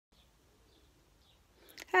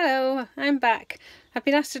Hello, I'm back. I've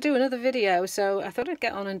been asked to do another video, so I thought I'd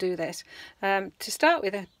get on and do this. To start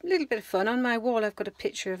with, a little bit of fun. On my wall I've got a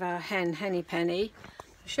picture of our hen, Henny Penny. I'll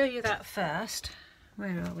show you that first.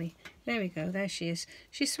 Where are we? There we go, there she is.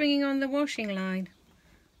 She's swinging on the washing line.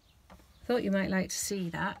 Thought you might like to see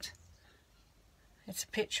that. It's a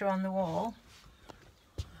picture on the wall.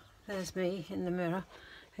 There's me in the mirror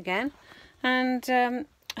again. And I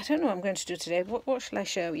don't know what I'm going to do today. What shall I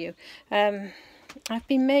show you? I've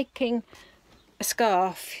been making a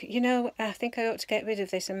scarf. You know, I think I ought to get rid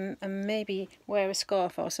of this and maybe wear a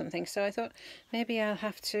scarf or something. So I thought maybe I'll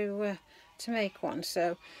have to make one.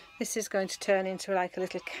 So this is going to turn into like a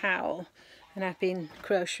little cowl, and I've been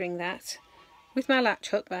crocheting that with my latch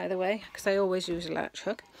hook, by the way, because I always use a latch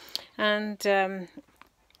hook. And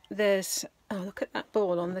there's, oh, look at that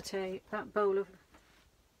ball on the tape. That bowl.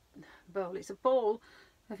 It's a ball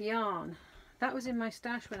of yarn. That was in my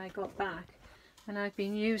stash when I got back, and I've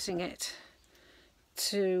been using it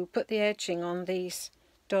to put the edging on these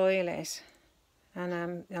doilies,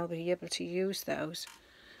 and I'll be able to use those.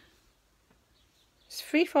 It's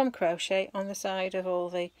freeform crochet on the side of all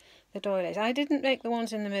the doilies. I didn't make the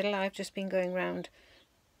ones in the middle. I've just been going round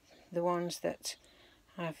the ones that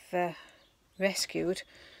I've rescued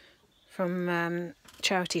from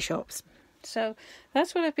charity shops. So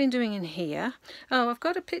that's what I've been doing in here. Oh, I've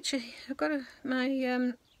got a picture. I've got my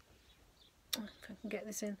if I can get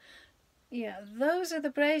this in. Yeah, those are the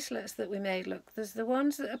bracelets that we made. Look, there's the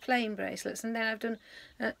ones that are plain bracelets, and then I've done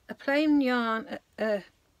a plain yarn,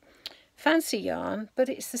 fancy yarn, but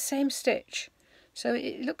it's the same stitch. So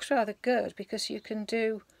it looks rather good because you can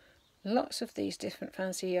do lots of these different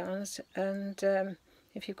fancy yarns, and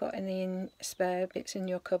if you've got any spare bits in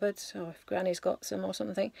your cupboards, or if Granny's got some or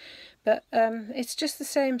something. But it's just the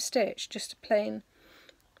same stitch, just a plain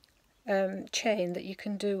chain that you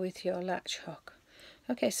can do with your latch hook.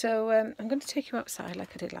 Okay, so I'm going to take you outside like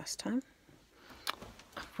I did last time.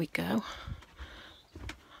 Up we go.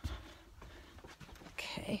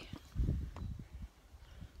 Okay.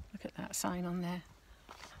 Look at that sign on there.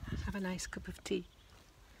 Have a nice cup of tea.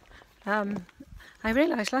 I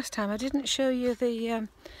realised last time I didn't show you the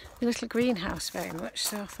little greenhouse very much,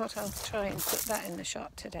 so I thought I'll try and put that in the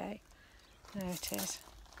shot today. There it is.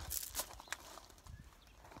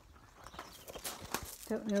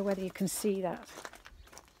 Don't know whether you can see that.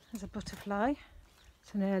 There's a butterfly.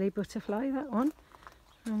 It's an early butterfly, that one.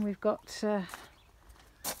 And we've got a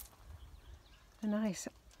nice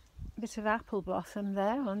bit of apple blossom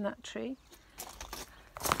there on that tree.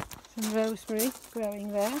 Some rosemary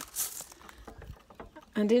growing there.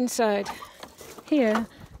 And inside here,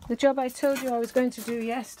 the job I told you I was going to do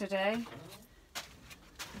yesterday,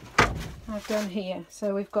 I've done here.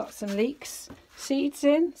 So we've got some leeks seeds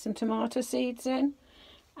in, some tomato seeds in,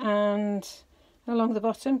 and along the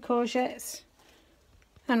bottom courgettes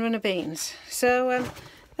and runner beans. So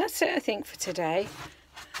that's it, I think, for today.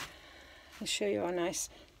 I'll show you our nice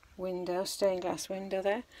window, stained glass window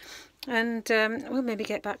there, and we'll maybe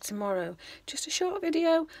get back tomorrow. Just a short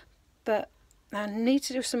video, but I need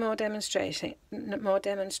to do some more demonstrations,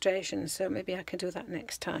 so maybe I can do that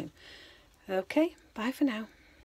next time. Okay, bye for now.